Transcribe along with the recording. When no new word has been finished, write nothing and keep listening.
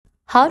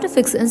How to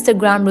fix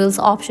Instagram Reels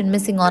option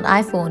missing on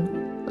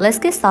iPhone. Let's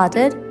get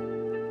started.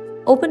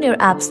 Open your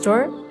App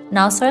Store.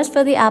 Now search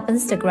for the app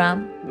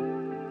Instagram.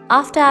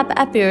 After app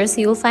appears,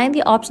 you will find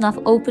the option of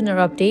Open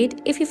or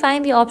Update. If you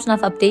find the option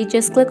of Update,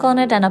 just click on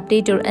it and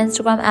update your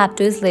Instagram app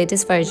to its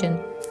latest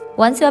version.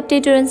 Once you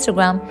update your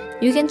Instagram,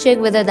 you can check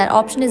whether that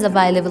option is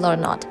available or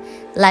not.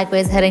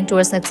 Likewise, heading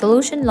towards Next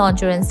Solution,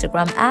 launch your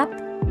Instagram app.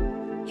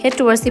 Head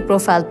towards the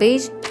profile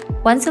page.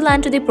 Once you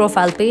land to the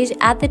profile page,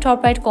 at the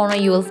top right corner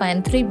you will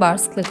find 3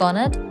 bars. Click on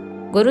it.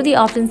 Go to the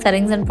option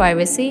Settings and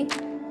Privacy.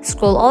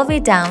 Scroll all the way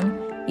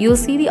down. You will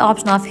see the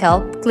option of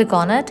Help. Click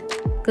on it.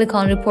 Click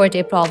on Report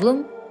a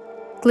Problem.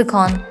 Click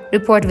on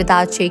Report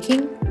without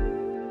checking.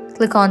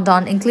 Click on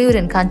Don't Include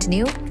and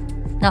Continue.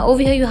 Now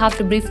over here you have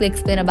to briefly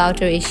explain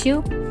about your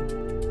issue.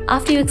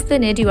 After you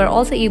explain it, you are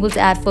also able to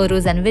add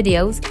photos and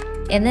videos,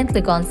 and then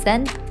click on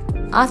Send.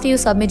 After you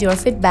submit your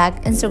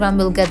feedback, Instagram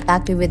will get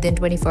back to you within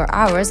 24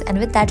 hours, and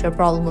with that your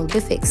problem will be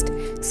fixed.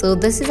 So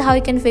this is how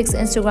you can fix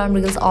Instagram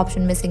Reels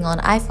option missing on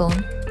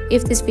iPhone.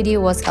 If this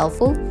video was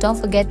helpful, don't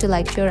forget to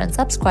like, share and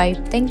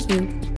subscribe. Thank you.